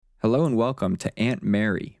Hello and welcome to Aunt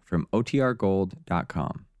Mary from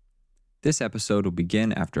OTRGold.com. This episode will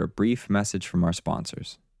begin after a brief message from our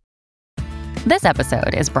sponsors. This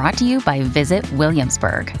episode is brought to you by Visit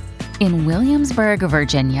Williamsburg. In Williamsburg,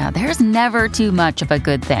 Virginia, there's never too much of a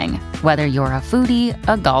good thing. Whether you're a foodie,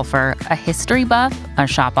 a golfer, a history buff, a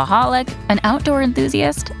shopaholic, an outdoor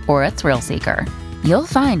enthusiast, or a thrill seeker, you'll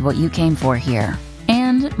find what you came for here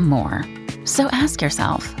and more. So ask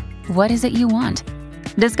yourself, what is it you want?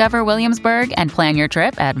 Discover Williamsburg and plan your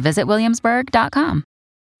trip at visitwilliamsburg.com.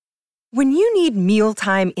 When you need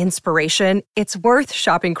mealtime inspiration, it's worth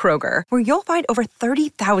shopping Kroger, where you'll find over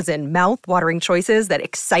 30,000 mouth-watering choices that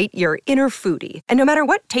excite your inner foodie. And no matter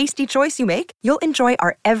what tasty choice you make, you'll enjoy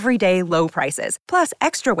our everyday low prices, plus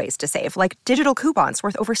extra ways to save, like digital coupons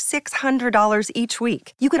worth over $600 each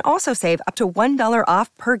week. You can also save up to $1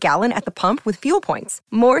 off per gallon at the pump with fuel points.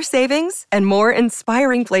 More savings and more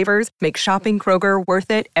inspiring flavors make shopping Kroger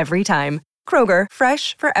worth it every time. Kroger,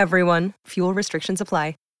 fresh for everyone. Fuel restrictions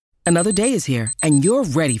apply. Another day is here, and you're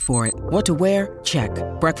ready for it. What to wear? Check.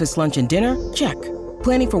 Breakfast, lunch, and dinner? Check.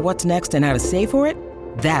 Planning for what's next and how to save for it?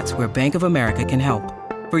 That's where Bank of America can help.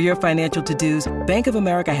 For your financial to-dos, Bank of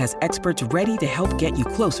America has experts ready to help get you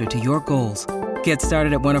closer to your goals. Get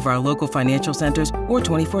started at one of our local financial centers or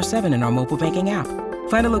 24/7 in our mobile banking app.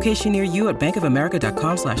 Find a location near you at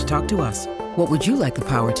bankofamerica.com/talktous. What would you like the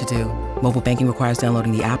power to do? Mobile banking requires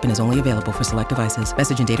downloading the app and is only available for select devices.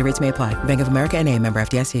 Message and data rates may apply. Bank of America N.A., member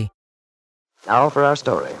FDIC. Now for our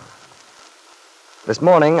story. This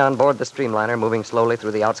morning, on board the streamliner moving slowly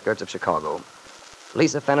through the outskirts of Chicago,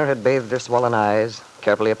 Lisa Fenner had bathed her swollen eyes,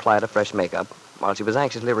 carefully applied a fresh makeup, while she was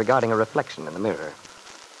anxiously regarding a reflection in the mirror.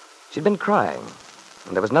 She'd been crying,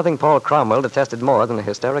 and there was nothing Paul Cromwell detested more than a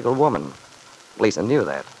hysterical woman. Lisa knew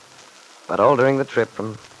that. But all during the trip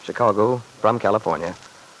from Chicago, from California,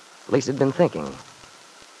 Lisa had been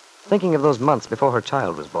thinking of those months before her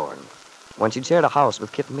child was born, when she'd shared a house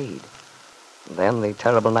with Kit Meade. And then the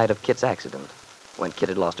terrible night of Kit's accident, when Kit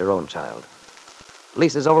had lost her own child.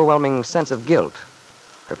 Lisa's overwhelming sense of guilt,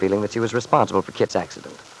 her feeling that she was responsible for Kit's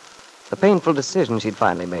accident. The painful decision she'd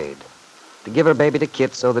finally made, to give her baby to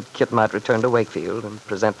Kit so that Kit might return to Wakefield and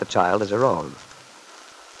present the child as her own.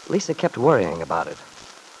 Lisa kept worrying about it,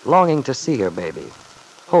 longing to see her baby,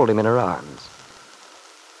 hold him in her arms.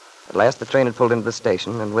 At last, the train had pulled into the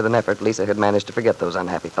station, and with an effort, Lisa had managed to forget those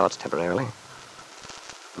unhappy thoughts temporarily.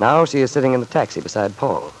 Now she is sitting in the taxi beside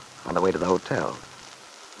Paul, on the way to the hotel.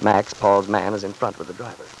 Max, Paul's man, is in front with the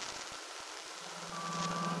driver.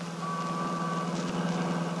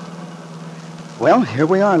 Well, here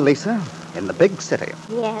we are, Lisa, in the big city.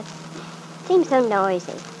 Yes. Seems so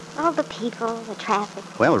noisy. All the people, the traffic.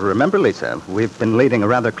 Well, remember, Lisa, we've been leading a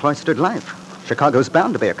rather cloistered life. Chicago's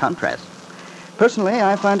bound to be a contrast. Personally,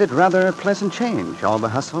 I find it rather a pleasant change, all the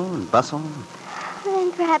hustle and bustle.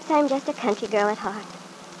 Then perhaps I'm just a country girl at heart.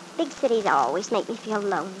 Big cities always make me feel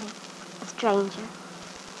lonely, a stranger.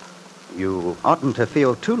 You oughtn't to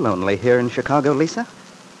feel too lonely here in Chicago, Lisa.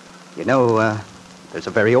 You know, there's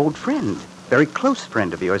a very old friend, very close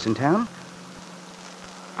friend of yours in town.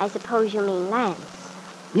 I suppose you mean Lance.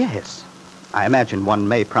 Yes. I imagine one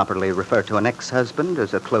may properly refer to an ex-husband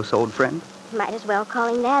as a close old friend. Might as well call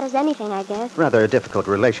him that as anything, I guess. Rather a difficult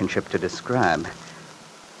relationship to describe.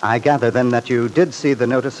 I gather, then, that you did see the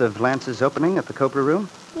notice of Lance's opening at the Cobra Room?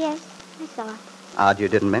 Yes, I saw it. Odd you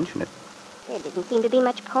didn't mention it. There didn't seem to be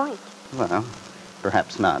much point. Well,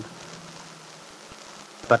 perhaps not.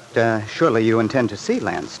 But surely you intend to see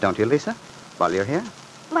Lance, don't you, Lisa, while you're here?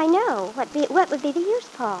 Why, no. What would be the use,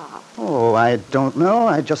 Paul? Oh, I don't know.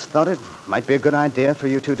 I just thought it might be a good idea for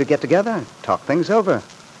you two to get together, talk things over.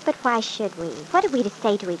 But why should we? What are we to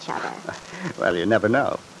say to each other? Well, you never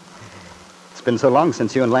know. It's been so long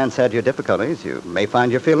since you and Lance had your difficulties, you may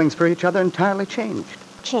find your feelings for each other entirely changed.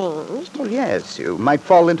 Changed? Oh, yes, you might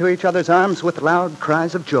fall into each other's arms with loud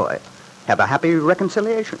cries of joy. Have a happy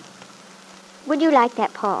reconciliation. Would you like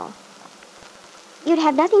that, Paul? You'd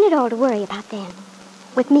have nothing at all to worry about then,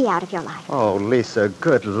 with me out of your life. Oh, Lisa,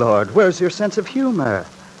 good Lord, where's your sense of humor?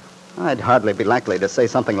 I'd hardly be likely to say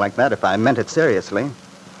something like that if I meant it seriously.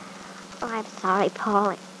 Oh, I'm sorry,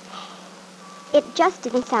 Paul. It just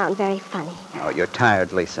didn't sound very funny. Oh, you're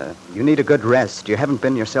tired, Lisa. You need a good rest. You haven't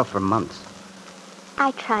been yourself for months.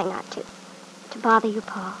 I try not to bother you,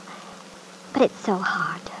 Paul. But it's so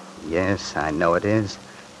hard. Yes, I know it is.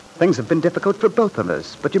 Things have been difficult for both of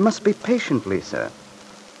us, but you must be patient, Lisa.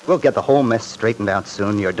 We'll get the whole mess straightened out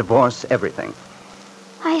soon. Your divorce, everything.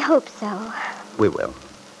 I hope so. We will.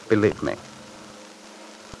 Believe me.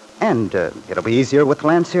 And it'll be easier with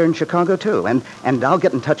Lance here in Chicago, too. And I'll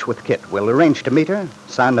get in touch with Kit. We'll arrange to meet her,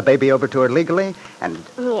 sign the baby over to her legally, and...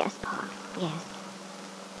 Yes, Paul, yes.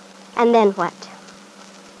 And then what?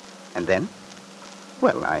 And then?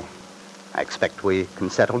 Well, I expect we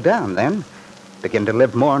can settle down then. Begin to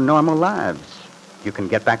live more normal lives. You can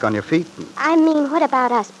get back on your feet. I mean, what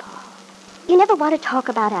about us, Paul? You never want to talk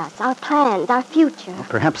about us, our plans, our future. Well,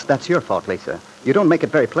 perhaps that's your fault, Lisa. You don't make it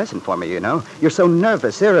very pleasant for me, you know. You're so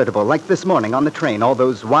nervous, irritable, like this morning on the train, all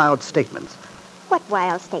those wild statements. What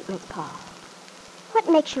wild statements, Paul? What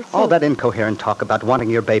makes you think... All that incoherent talk about wanting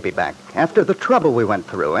your baby back. After the trouble we went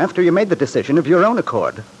through, after you made the decision of your own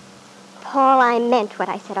accord. Paul, I meant what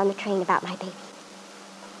I said on the train about my baby.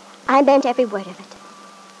 I meant every word of it.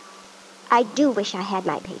 I do wish I had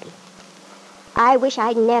my baby. I wish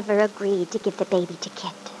I'd never agreed to give the baby to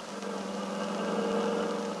Kit.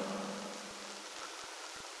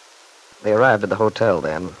 They arrived at the hotel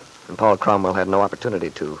then, and Paul Cromwell had no opportunity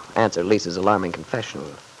to answer Lisa's alarming confession.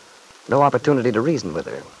 No opportunity to reason with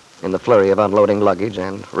her, in the flurry of unloading luggage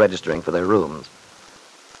and registering for their rooms.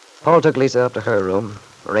 Paul took Lisa up to her room,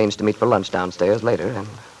 arranged to meet for lunch downstairs later, and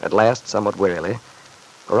at last, somewhat wearily,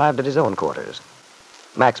 arrived at his own quarters.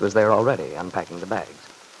 Max was there already, unpacking the bags.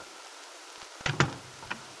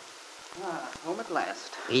 Home at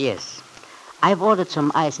last. Yes. I've ordered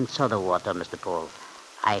some ice and soda water, Mr. Paul.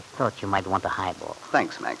 I thought you might want a highball.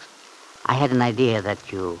 Thanks, Max. I had an idea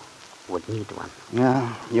that you would need one.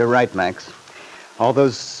 Yeah, you're right, Max. All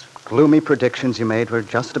those gloomy predictions you made were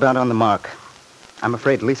just about on the mark. I'm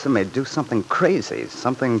afraid Lisa may do something crazy,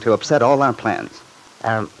 something to upset all our plans.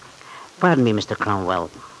 Pardon me, Mr.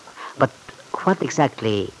 Cromwell, but what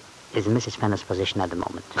exactly is Mrs. Fenner's position at the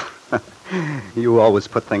moment? You always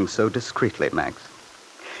put things so discreetly, Max.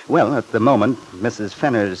 Well, at the moment, Mrs.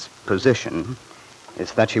 Fenner's position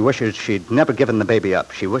is that she wishes she'd never given the baby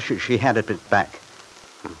up. She wishes she had it back.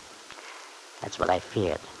 That's what I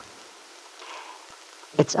feared.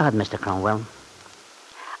 It's odd, Mr. Cromwell.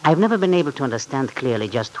 I've never been able to understand clearly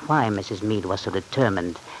just why Mrs. Meade was so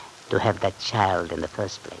determined to have that child in the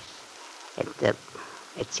first place.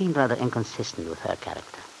 It seemed rather inconsistent with her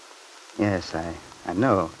character. Yes, I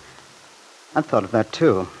know. I've thought of that,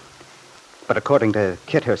 too. But according to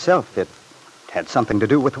Kit herself, it had something to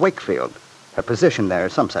do with Wakefield. Her position there,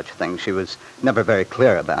 some such thing. She was never very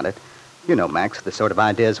clear about it. You know, Max, the sort of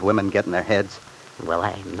ideas women get in their heads. Well,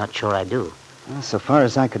 I'm not sure I do. Well, so far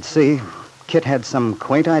as I could see, Kit had some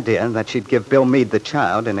quaint idea that she'd give Bill Meade the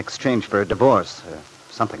child in exchange for a divorce.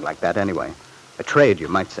 Something like that, anyway. A trade, you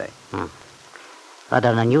might say. Rather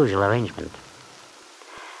an unusual arrangement.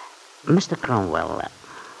 Mr. Cromwell...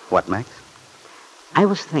 What, Max? I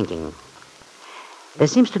was thinking... There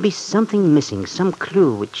seems to be something missing, some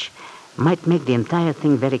clue which might make the entire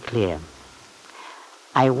thing very clear.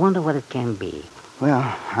 I wonder what it can be.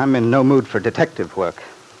 Well, I'm in no mood for detective work.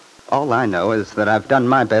 All I know is that I've done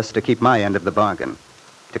my best to keep my end of the bargain,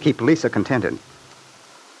 to keep Lisa contented.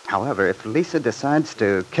 However, if Lisa decides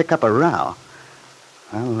to kick up a row,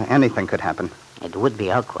 well, anything could happen. It would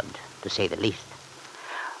be awkward, to say the least.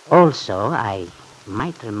 Also, I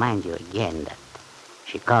might remind you again that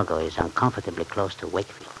Chicago is uncomfortably close to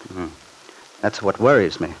Wakefield. That's what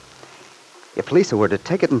worries me. If Lisa were to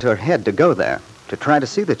take it into her head to go there, to try to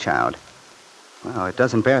see the child, well, it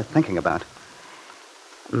doesn't bear thinking about.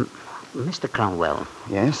 Mr. Cromwell.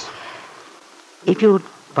 Yes? If you would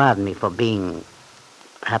pardon me for being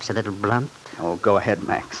perhaps a little blunt. Oh, go ahead,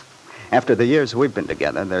 Max. After the years we've been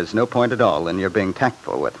together, there's no point at all in your being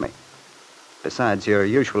tactful with me. Besides, you're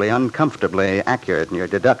usually uncomfortably accurate in your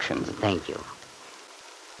deductions. Thank you.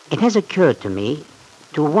 It has occurred to me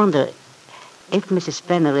to wonder if Mrs.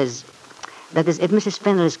 Fenner is... That is, if Mrs.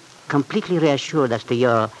 Fenner is completely reassured as to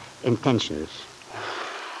your intentions.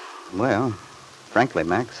 Well, frankly,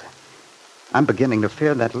 Max, I'm beginning to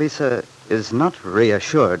fear that Lisa is not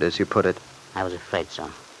reassured, as you put it. I was afraid so.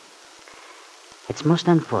 It's most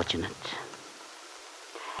unfortunate.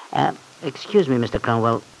 Excuse me, Mr.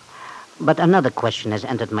 Cromwell, but another question has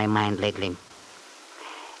entered my mind lately.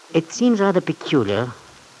 It seems rather peculiar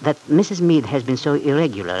that Mrs. Meade has been so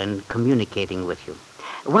irregular in communicating with you.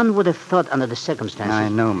 One would have thought under the circumstances... I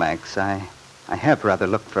know, Max. I have rather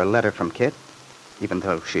looked for a letter from Kit, even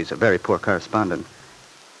though she's a very poor correspondent.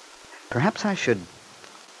 Perhaps I should...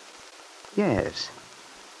 Yes,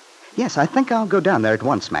 I think I'll go down there at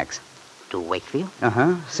once, Max. To Wakefield?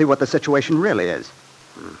 See what the situation really is.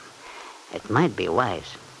 It might be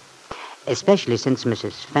wise. Especially since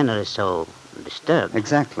Mrs. Fenner is so disturbed.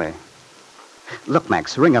 Exactly. Look,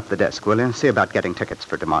 Max, ring up the desk, will you? See about getting tickets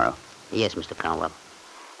for tomorrow. Yes, Mr. Cromwell.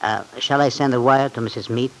 Shall I send a wire to Mrs.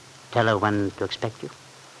 Meade? Tell her when to expect you?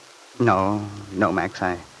 No, Max,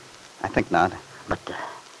 I think not. But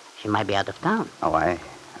she might be out of town. Oh, I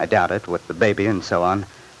doubt it, with the baby and so on.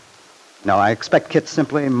 No, I expect Kit's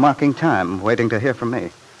simply marking time, waiting to hear from me.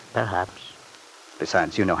 Perhaps.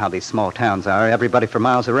 Besides, you know how these small towns are. Everybody for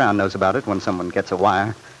miles around knows about it when someone gets a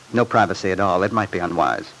wire. No privacy at all. It might be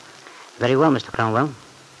unwise. Very well, Mr. Cromwell.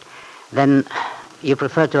 Then you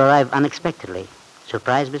prefer to arrive unexpectedly.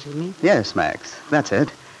 Surprise, Mrs. Meade? Yes, Max, that's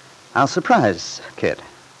it. I'll surprise Kit.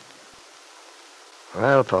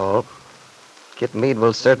 Well, Paul, Kit Meade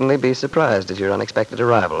will certainly be surprised at your unexpected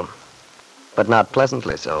arrival, but not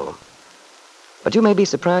pleasantly so. But you may be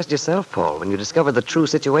surprised yourself, Paul, when you discover the true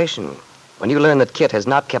situation, when you learn that Kit has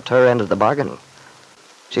not kept her end of the bargain.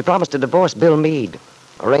 She promised to divorce Bill Meade,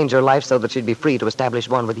 arrange her life so that she'd be free to establish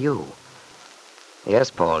one with you. Yes,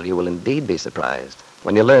 Paul, you will indeed be surprised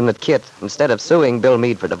when you learn that Kit, instead of suing Bill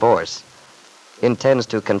Meade for divorce, intends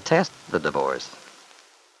to contest the divorce.